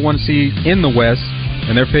number 1 seed in the West,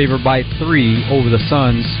 and they're favored by 3 over the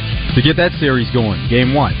Suns to get that series going,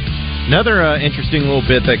 game 1. Another interesting little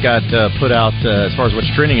bit that got put out as far as what's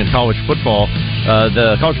trending in college football,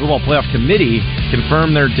 the College Football Playoff Committee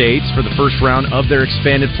confirmed their dates for the first round of their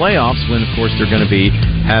expanded playoffs when, of course, they're going to be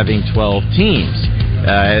having 12 teams.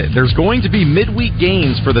 There's going to be midweek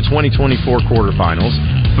games for the 2024 quarterfinals,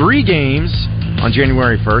 3 games on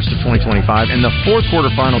January 1st of 2025, and the 4th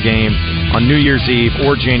quarterfinal game on New Year's Eve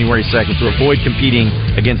or January 2nd to avoid competing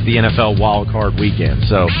against the NFL Wild Card weekend.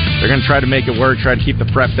 So they're going to try to make it work, try to keep the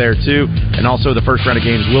prep there too, and also the first round of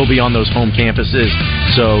games will be on those home campuses,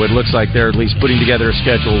 so it looks like they're at least putting together a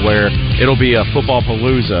schedule where it'll be a football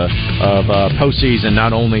palooza of postseason,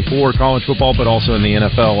 not only for college football but also in the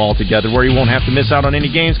NFL altogether, where you won't have to miss out on any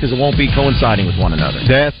games because it won't be coinciding with one another.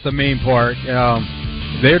 That's the main part.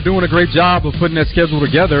 They're doing a great job of putting that schedule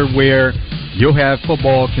together where you'll have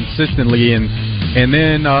football consistently, and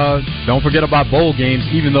then don't forget about bowl games,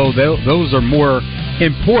 even though those are more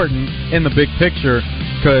important in the big picture.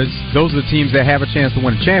 because those are the teams that have a chance to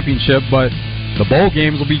win a championship, but the bowl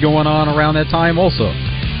games will be going on around that time also.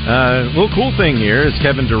 Little cool thing here is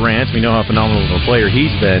Kevin Durant. We know how phenomenal of a player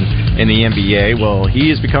he's been in the NBA. Well, he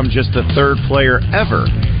has become just the third player ever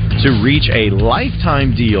to reach a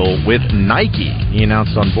lifetime deal with Nike, he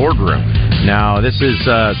announced on Boardroom. Now, this is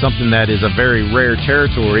something that is a very rare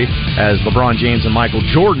territory, as LeBron James and Michael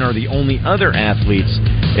Jordan are the only other athletes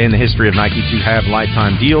in the history of Nike to have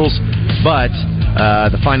lifetime deals, but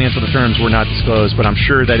the financial terms were not disclosed, but I'm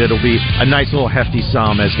sure that it'll be a nice little hefty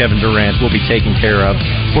sum as Kevin Durant will be taken care of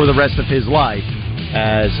for the rest of his life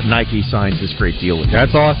as Nike signs this great deal with him.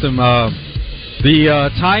 That's awesome. The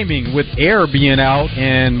timing with Air being out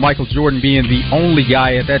and Michael Jordan being the only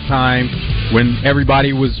guy at that time when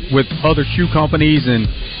everybody was with other shoe companies and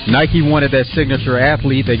Nike wanted that signature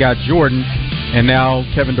athlete, they got Jordan, and now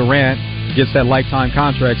Kevin Durant gets that lifetime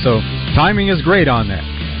contract. So timing is great on that.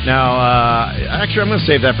 Now, actually, I'm going to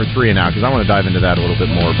save that for 3 and out because I want to dive into that a little bit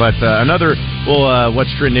more. But another, what's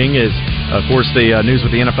trending is, of course, the news with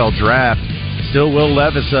the NFL draft. Still, Will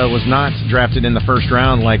Levis was not drafted in the first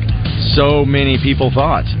round like so many people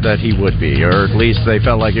thought that he would be, or at least they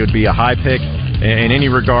felt like it would be a high pick in any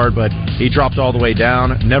regard, but he dropped all the way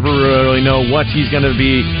down. Never really know what he's going to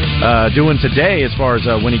be doing today as far as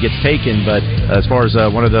when he gets taken, but as far as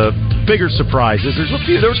one of the bigger surprises,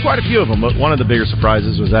 there was quite a few of them, but one of the bigger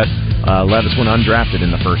surprises was that Levis went undrafted in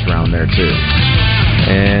the first round there too.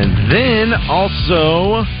 And then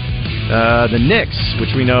also the Knicks,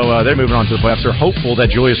 which we know they're moving on to the playoffs, are hopeful that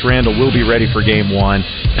Julius Randle will be ready for Game 1.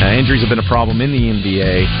 Injuries have been a problem in the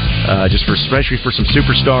NBA, especially for some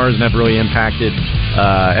superstars, and have really impacted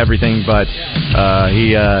everything. But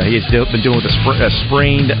he has been dealing with a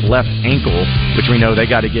sprained left ankle, which we know they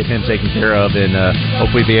got to get him taken care of, and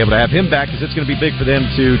hopefully be able to have him back, because it's going to be big for them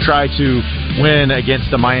to try to win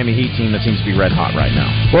against the Miami Heat team that seems to be red hot right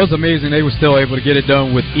now. Well, it's amazing they were still able to get it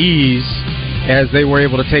done with ease, as they were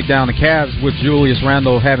able to take down the Cavs with Julius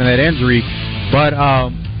Randle having that injury. But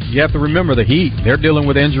you have to remember the Heat. They're dealing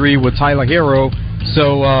with injury with Tyler Hero.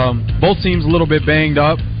 So both teams a little bit banged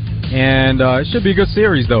up. And it should be a good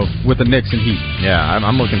series, though, with the Knicks and Heat. Yeah,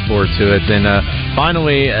 I'm looking forward to it. And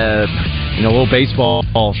finally, a little baseball.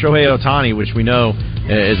 Shohei Ohtani, which we know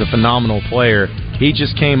is a phenomenal player, he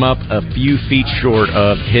just came up a few feet short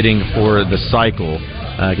of hitting for the cycle.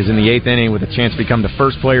 Because in the 8th inning, with a chance to become the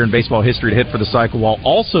first player in baseball history to hit for the cycle while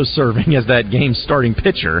also serving as that game's starting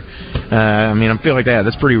pitcher. I feel like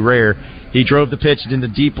that's pretty rare. He drove the pitch into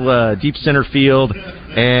deep center field,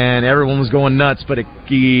 and everyone was going nuts, but just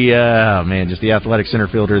the athletic center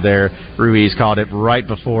fielder there, Ruiz, caught it right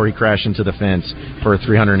before he crashed into the fence for a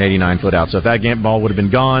 389-foot out. So if that game ball would have been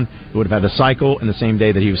gone, it would have had the cycle in the same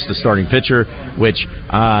day that he was the starting pitcher, which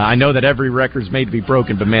I know that every record's made to be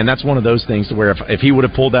broken, but, man, that's one of those things to where if he would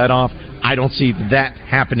have pulled that off, I don't see that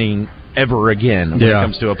happening ever again when it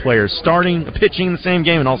comes to a player pitching in the same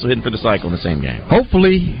game and also hitting for the cycle in the same game.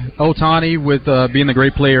 Hopefully, Ohtani, with being the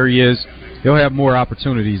great player he is, he'll have more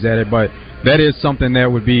opportunities at it, but that is something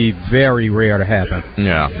that would be very rare to happen.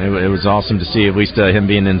 Yeah, it was awesome to see at least him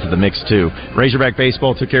being into the mix, too. Razorback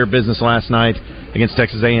baseball took care of business last night against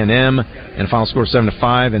Texas A&M, and a final score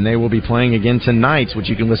 7-5, and they will be playing again tonight, which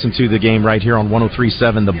you can listen to the game right here on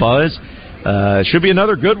 103.7 The Buzz. Should be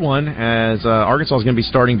another good one, as Arkansas is going to be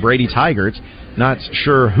starting Brady Tigert. Not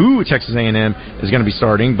sure who Texas A&M is going to be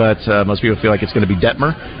starting, but most people feel like it's going to be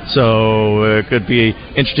Detmer. So it could be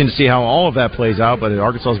interesting to see how all of that plays out. But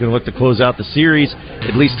Arkansas is going to look to close out the series,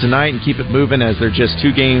 at least tonight, and keep it moving, as they're just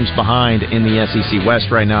 2 games behind in the SEC West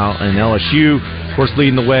right now. And LSU, of course,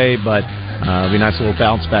 leading the way, but it'll be a nice little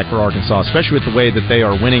bounce back for Arkansas, especially with the way that they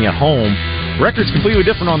are winning at home. Record's completely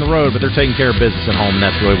different on the road, but they're taking care of business at home, and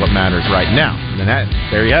that's really what matters right now. And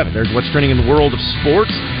there you have it. There's what's trending in the world of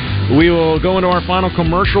sports. We will go into our final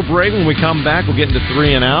commercial break. When we come back, we'll get into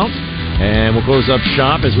 3 and out, and we'll close up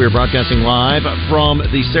shop as we are broadcasting live from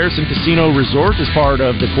the Saracen Casino Resort as part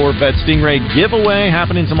of the Corvette Stingray giveaway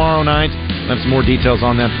happening tomorrow night. We'll have some more details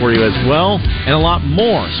on that for you as well, and a lot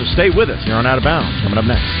more. So stay with us here on Out of Bounds. Coming up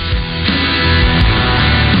next.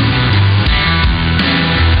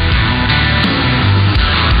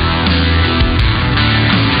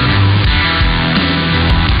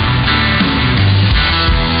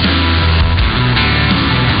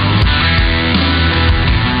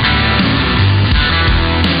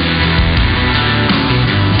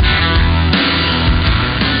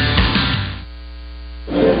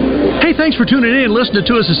 Thanks for tuning in and listening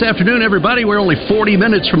to us this afternoon, everybody. We're only 40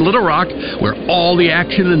 minutes from Little Rock, where all the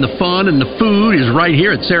action and the fun and the food is right here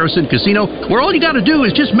at Saracen Casino, where all you got to do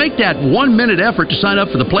is just make that 1-minute effort to sign up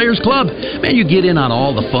for the Players Club. Man, you get in on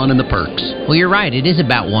all the fun and the perks. Well, you're right. It is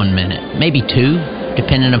about 1 minute, maybe 2,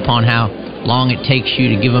 depending upon how long it takes you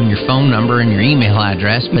to give them your phone number and your email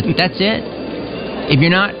address, but that's it. If you're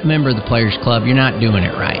not a member of the Players Club, you're not doing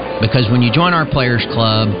it right. Because when you join our Players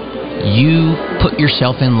Club, you put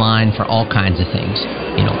yourself in line for all kinds of things.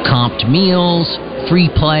 You know, comped meals, free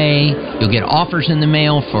play. You'll get offers in the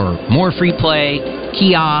mail for more free play,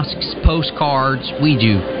 kiosks, postcards. We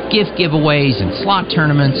do gift giveaways and slot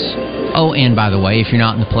tournaments. Oh, and by the way, if you're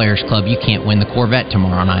not in the Players Club, you can't win the Corvette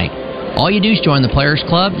tomorrow night. All you do is join the Players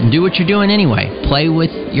Club and do what you're doing anyway. Play with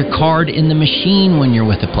your card in the machine when you're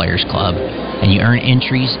with the Players Club, and you earn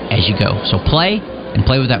entries as you go. So play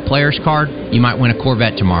with that Players card. You might win a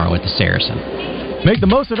Corvette tomorrow at the Saracen. Make the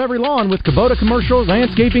most of every lawn with Kubota Commercial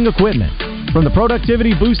Landscaping Equipment. From the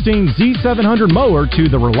productivity-boosting Z700 mower to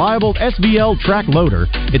the reliable SVL track loader,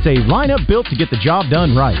 it's a lineup built to get the job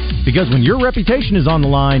done right. Because when your reputation is on the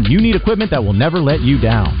line, you need equipment that will never let you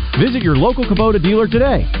down. Visit your local Kubota dealer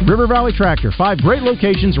today. River Valley Tractor, 5 great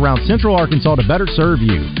locations around Central Arkansas to better serve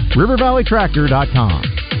you. RiverValleyTractor.com.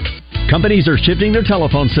 Companies are shifting their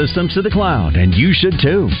telephone systems to the cloud, and you should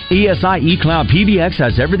too. ESI eCloud PBX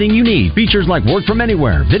has everything you need. Features like work from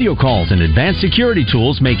anywhere, video calls, and advanced security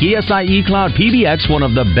tools make ESI eCloud PBX one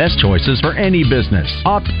of the best choices for any business.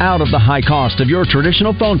 Opt out of the high cost of your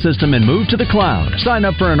traditional phone system and move to the cloud. Sign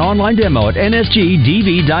up for an online demo at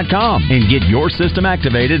nsgdv.com and get your system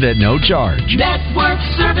activated at no charge. Network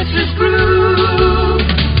Services Group.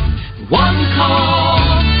 One call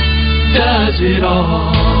does it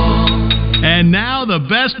all. And now the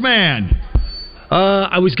best man.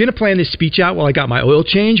 I was going to plan this speech out while I got my oil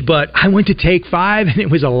change, but I went to take 5, and it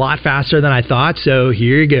was a lot faster than I thought, so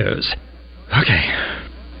here goes. Okay.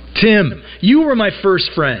 Tim, you were my first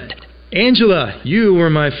friend. Angela, you were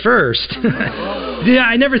my first. Yeah,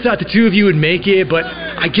 I never thought the two of you would make it, but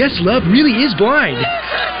I guess love really is blind.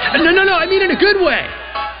 No, I mean in a good way.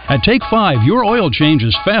 At Take 5, your oil change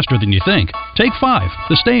is faster than you think. Take 5,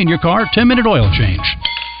 the stay-in-your-car 10-minute oil change.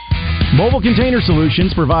 Mobile Container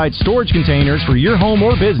Solutions provides storage containers for your home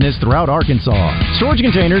or business throughout Arkansas. Storage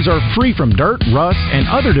containers are free from dirt, rust,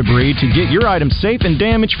 and other debris to get your items safe and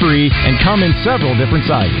damage-free and come in several different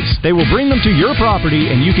sizes. They will bring them to your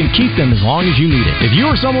property and you can keep them as long as you need it. If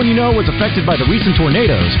you or someone you know was affected by the recent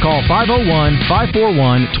tornadoes, call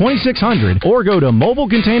 501-541-2600 or go to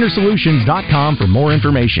mobilecontainersolutions.com for more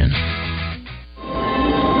information.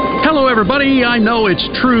 Hello, everybody. I know it's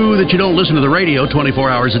true that you don't listen to the radio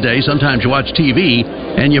 24 hours a day. Sometimes you watch TV,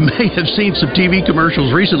 and you may have seen some TV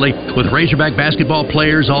commercials recently with Razorback basketball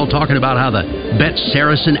players all talking about how the Bet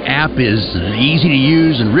Saracen app is easy to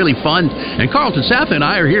use and really fun. And Carlton Safa and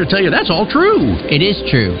I are here to tell you that's all true. It is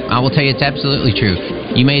true. I will tell you it's absolutely true.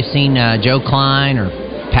 You may have seen Joe Klein or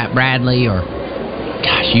Pat Bradley or,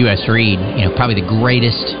 U.S. Reed, probably the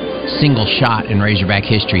greatest single shot in Razorback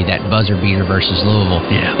history, that buzzer beater versus Louisville.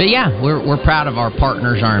 Yeah. But we're proud of our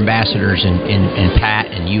partners, our ambassadors, and Pat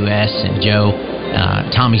and U.S. and Joe.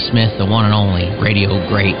 Tommy Smith, the one and only radio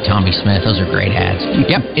great Tommy Smith. Those are great ads.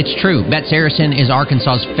 Yep, it's true. Bet Saracen is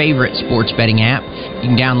Arkansas's favorite sports betting app.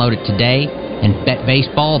 You can download it today and bet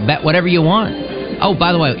baseball, bet whatever you want. Oh,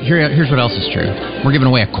 by the way, here's what else is true. We're giving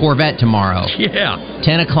away a Corvette tomorrow. Yeah.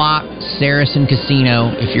 10 o'clock, Saracen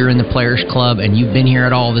Casino. If you're in the Players Club and you've been here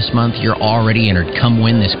at all this month, you're already entered. Come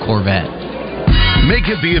win this Corvette. Make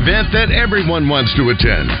it the event that everyone wants to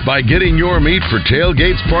attend by getting your meat for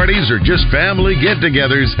tailgates, parties, or just family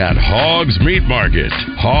get-togethers at Hogs Meat Market.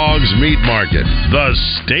 Hogs Meat Market, the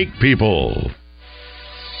steak people.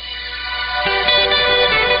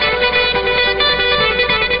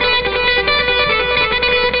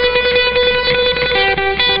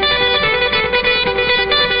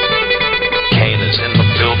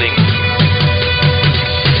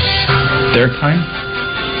 Their time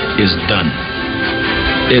is done.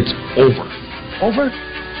 It's over. Over?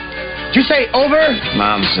 Did you say over?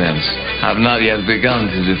 Nonsense. I've not yet begun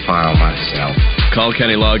to defile myself. Call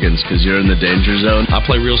Kenny Loggins, because you're in the danger zone. I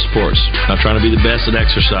play real sports. I'm trying to be the best at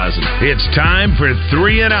exercising. It's time for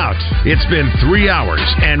 3 and Out. It's been 3 hours,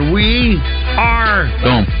 and we are...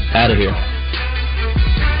 Boom. Out of here.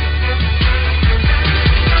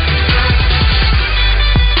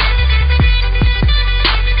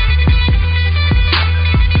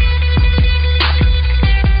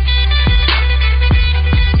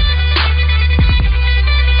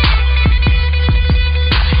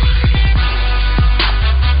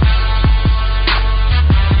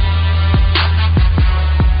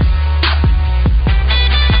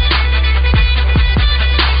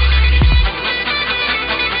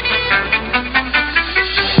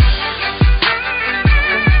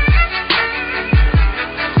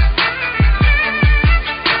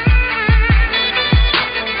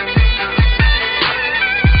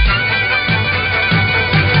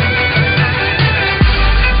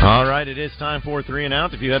 it is time for 3 and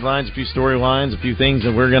Out. A few headlines, a few storylines, a few things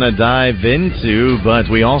that we're going to dive into.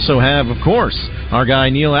 But we also have, of course, our guy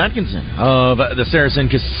Neil Atkinson of the Saracen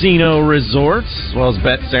Casino Resorts, as well as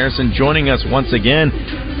Beth Saracen, joining us once again,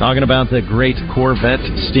 talking about the great Corvette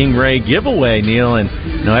Stingray giveaway, Neil. And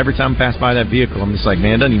every time I pass by that vehicle, I'm just like,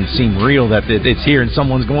 man, it doesn't even seem real that it's here and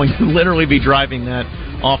someone's going to literally be driving that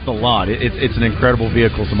off the lot. It's an incredible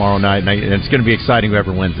vehicle tomorrow night, and it's going to be exciting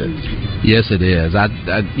whoever wins it. Yes, it is.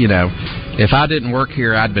 If I didn't work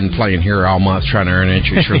here, I'd been playing here all month trying to earn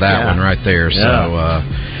entries for that one right there. So,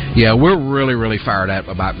 we're really, really fired up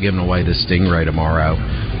about giving away the Stingray tomorrow.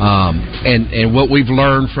 And what we've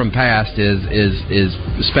learned from past is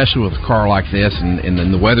especially with a car like this, and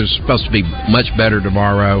then the weather's supposed to be much better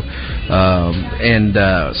tomorrow.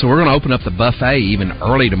 So we're going to open up the buffet even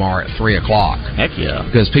early tomorrow at 3 o'clock. Heck yeah.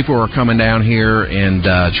 Because people are coming down here and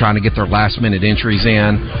trying to get their last-minute entries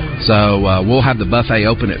in. So we'll have the buffet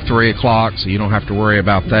open at 3 o'clock, so you don't have to worry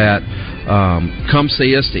about that. Come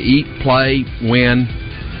see us to eat, play, win,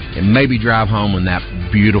 and maybe drive home in that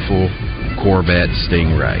beautiful Corvette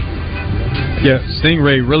Stingray. Yeah,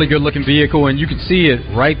 Stingray, really good-looking vehicle, and you can see it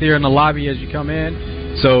right there in the lobby as you come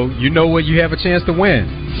in, so you know what you have a chance to win.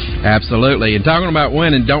 Absolutely. And talking about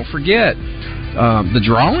winning, don't forget, the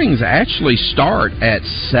drawings actually start at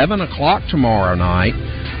 7 o'clock tomorrow night.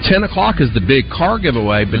 10 o'clock is the big car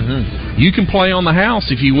giveaway, but you can play on the house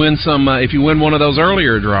if you win if you win one of those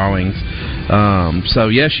earlier drawings. So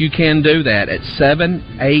yes, you can do that at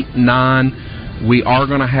 7, 8, 9. We are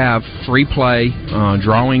going to have free play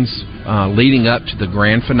drawings leading up to the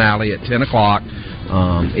grand finale at 10 o'clock.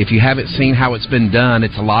 If you haven't seen how it's been done,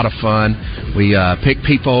 it's a lot of fun. We pick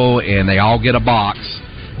people, and they all get a box,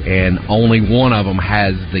 and only one of them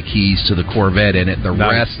has the keys to the Corvette in it. The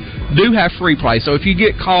rest do have free play. So if you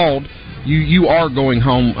get called, you are going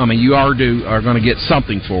home. I mean, you are going to get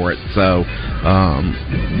something for it. So,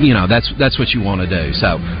 that's what you want to do.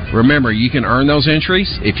 So remember, you can earn those entries.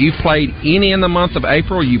 If you've played any in the month of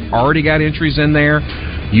April, you've already got entries in there.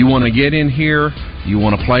 You want to get in here. You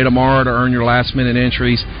want to play tomorrow to earn your last-minute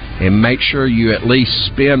entries, and make sure you at least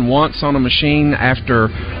spin once on a machine after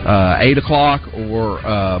 8 o'clock or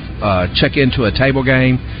check into a table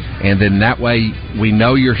game, and then that way we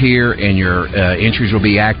know you're here and your entries will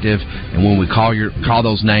be active, and when we call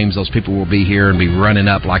those names, those people will be here and be running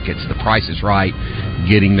up like it's The Price is Right,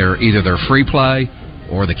 getting either their free play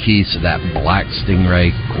or the keys to that black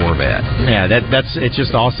Stingray Corvette. Yeah, it's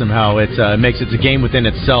just awesome how it makes it a game within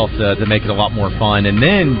itself to make it a lot more fun, and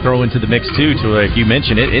then throw into the mix too. Like you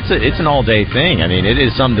mentioned, it's an all day thing. I mean, it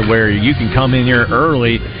is something where you can come in here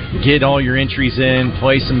early, get all your entries in,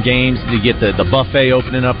 play some games. You get the buffet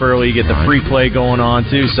opening up early, you get the free play going on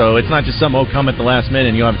too. So it's not just come at the last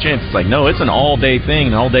minute and you'll have a chance. It's like, no, it's an all day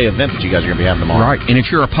thing, an all day event that you guys are going to be having tomorrow. Right, and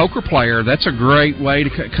if you're a poker player, that's a great way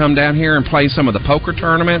to come down here and play some of the poker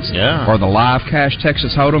tournaments or the live cash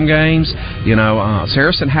Texas Hold'em games.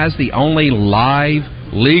 Saracen has the only live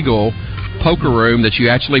legal poker room that you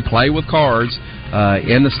actually play with cards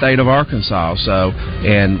in the state of Arkansas.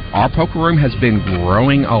 And our poker room has been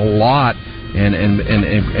growing a lot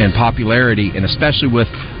in popularity, and especially with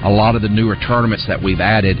a lot of the newer tournaments that we've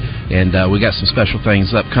added. And we got some special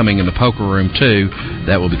things upcoming in the poker room too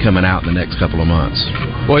that will be coming out in the next couple of months.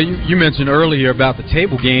 Well, you mentioned earlier about the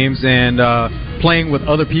table games and playing with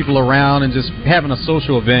other people around and just having a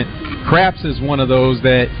social event. Craps is one of those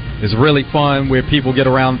that is really fun, where people get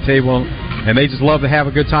around the table and they just love to have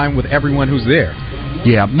a good time with everyone who's there.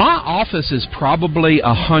 Yeah, my office is probably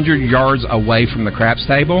 100 yards away from the craps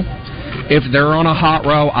table. If they're on a hot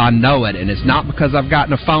row, I know it, and it's not because I've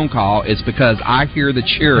gotten a phone call. It's because I hear the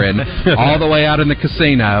cheering all the way out in the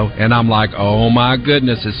casino, and I'm like, oh, my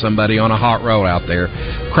goodness, is somebody on a hot row out there.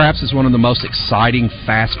 Craps is one of the most exciting,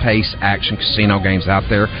 fast-paced action casino games out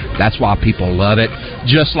there. That's why people love it.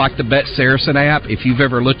 Just like the Bet Saracen app, if you've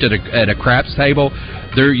ever looked at a craps table,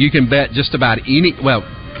 there you can bet just about any,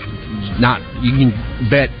 you can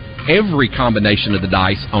bet every combination of the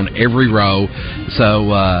dice on every row.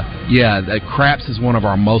 So, craps is one of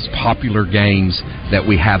our most popular games that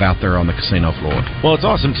we have out there on the casino floor. Well, it's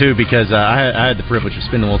awesome, too, because I had the privilege of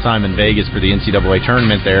spending a little time in Vegas for the NCAA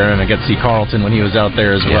tournament there, and I got to see Carlton when he was out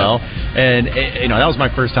there as well. And, that was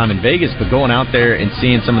my first time in Vegas, but going out there and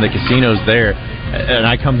seeing some of the casinos there, and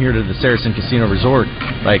I come here to the Saracen Casino Resort,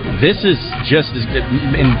 like, this is just as good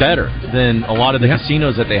and better than a lot of the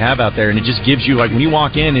casinos that they have out there, and it just gives you, like, when you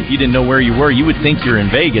walk in, if you didn't know where you were, you would think you're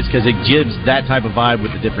in Vegas, because it gives that type of vibe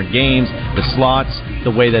with the different games, the slots,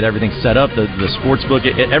 the way that everything's set up, the sports book,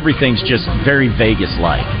 everything's just very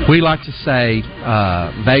Vegas-like. We like to say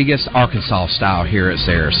Vegas, Arkansas style here at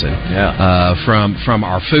Saracen. From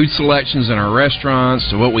our food selections in our restaurants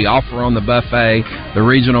to what we offer on the buffet, the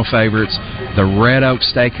regional favorites, the Red Oak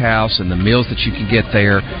Steakhouse, and the meals that you can get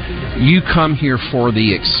there. You come here for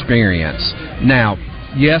the experience. Now,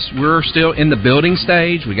 yes, we're still in the building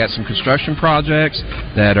stage. We got some construction projects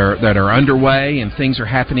that are underway, and things are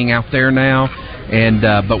happening out there now. And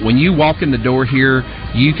but when you walk in the door here,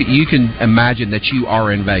 you can imagine that you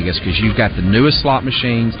are in Vegas, because you've got the newest slot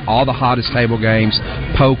machines, all the hottest table games,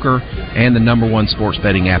 poker, and the #1 sports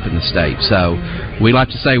betting app in the state. So we like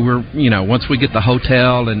to say once we get the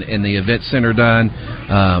hotel and the event center done,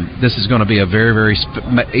 this is going to be a very, very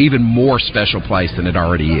even more special place than it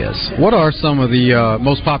already is. What are some of the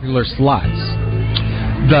most popular slots?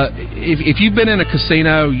 If you've been in a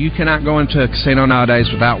casino, you cannot go into a casino nowadays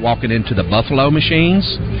without walking into the Buffalo machines.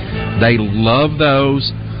 They love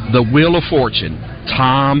those. The Wheel of Fortune,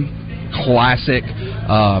 Tom, classic.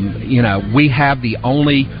 We have the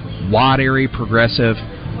only wide area progressive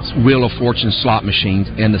Wheel of Fortune slot machines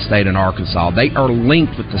in the state of Arkansas. They are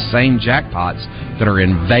linked with the same jackpots that are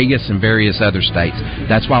in Vegas and various other states.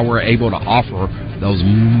 That's why we're able to offer those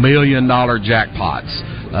 $1 million jackpots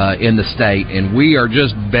in the state, and we are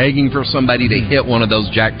just begging for somebody to hit one of those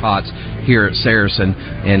jackpots here at Saracen,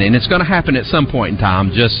 and it's going to happen at some point in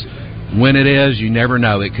time. Just when it is, you never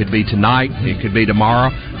know. It could be tonight, it could be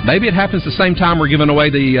tomorrow. Maybe it happens the same time we're giving away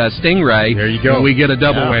the Stingray. There you go. And we get a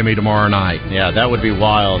double whammy tomorrow night. Yeah, that would be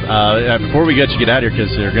wild. Before we get out of here,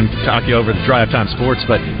 because they're going to talk you over the Drive Time Sports,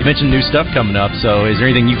 but you mentioned new stuff coming up, so is there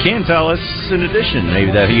anything you can tell us in addition?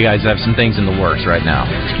 Maybe that you guys have some things in the works right now.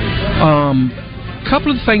 A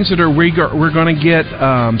couple of things that we're going to get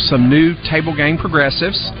some new table game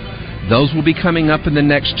progressives. Those will be coming up in the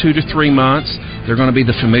next 2 to 3 months. They're going to be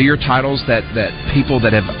the familiar titles that people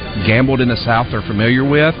that have gambled in the South are familiar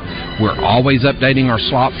with. We're always updating our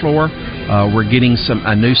slot floor. We're getting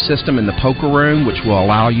a new system in the poker room, which will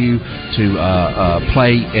allow you to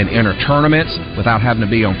play and enter tournaments without having to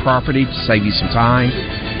be on property to save you some time.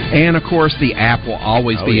 And, of course, the app will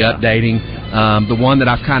always be updating. The one that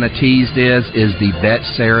I've kind of teased is the Bet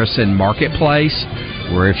Saracen Marketplace,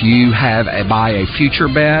 where if you buy a future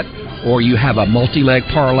bet or you have a multi-leg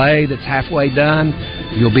parlay that's halfway done,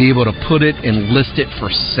 you'll be able to put it and list it for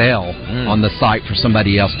sale on the site for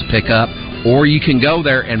somebody else to pick up. Or you can go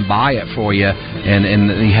there and buy it for you, and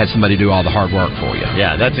you had somebody do all the hard work for you.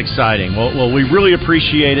 Yeah, that's exciting. Well, we really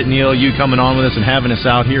appreciate it, Neil, you coming on with us and having us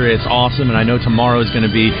out here. It's awesome, and I know tomorrow is going to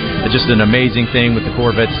be just an amazing thing with the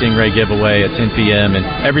Corvette Stingray giveaway at 10 p.m. and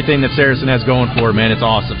everything that Saracen has going for it, man. It's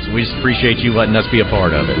awesome. So we just appreciate you letting us be a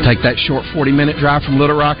part of it. Take that short 40-minute drive from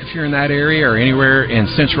Little Rock if you're in that area or anywhere in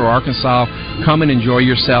central Arkansas. Come and enjoy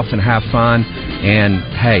yourself and have fun. And,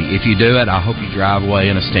 hey, if you do it, I hope you drive away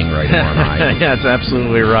in a Stingray tomorrow night. Yeah, that's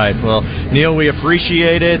absolutely right. Well, Neil, we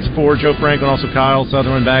appreciate it. For Joe Franklin, also Kyle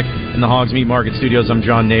Sutherland back in the Hogs Meat Market Studios, I'm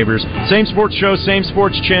John Neighbors. Same sports show, same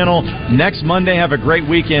sports channel. Next Monday, have a great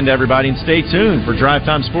weekend, everybody, and stay tuned for Drive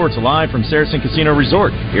Time Sports live from Saracen Casino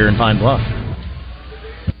Resort here in Pine Bluff.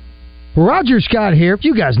 Roger Scott here.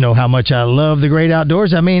 You guys know how much I love the great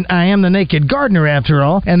outdoors. I mean, I am the naked gardener after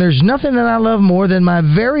all, and there's nothing that I love more than my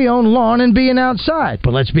very own lawn and being outside.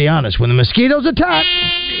 But let's be honest, when the mosquitoes attack,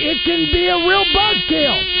 it can be a real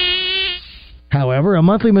buzzkill. However, a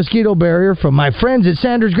monthly mosquito barrier from my friends at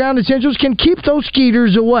Sanders Ground Essentials can keep those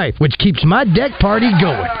skeeters away, which keeps my deck party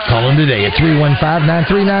going. Call them today at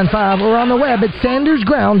 315-9395 or on the web at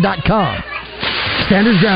sandersground.com. Sanders Ground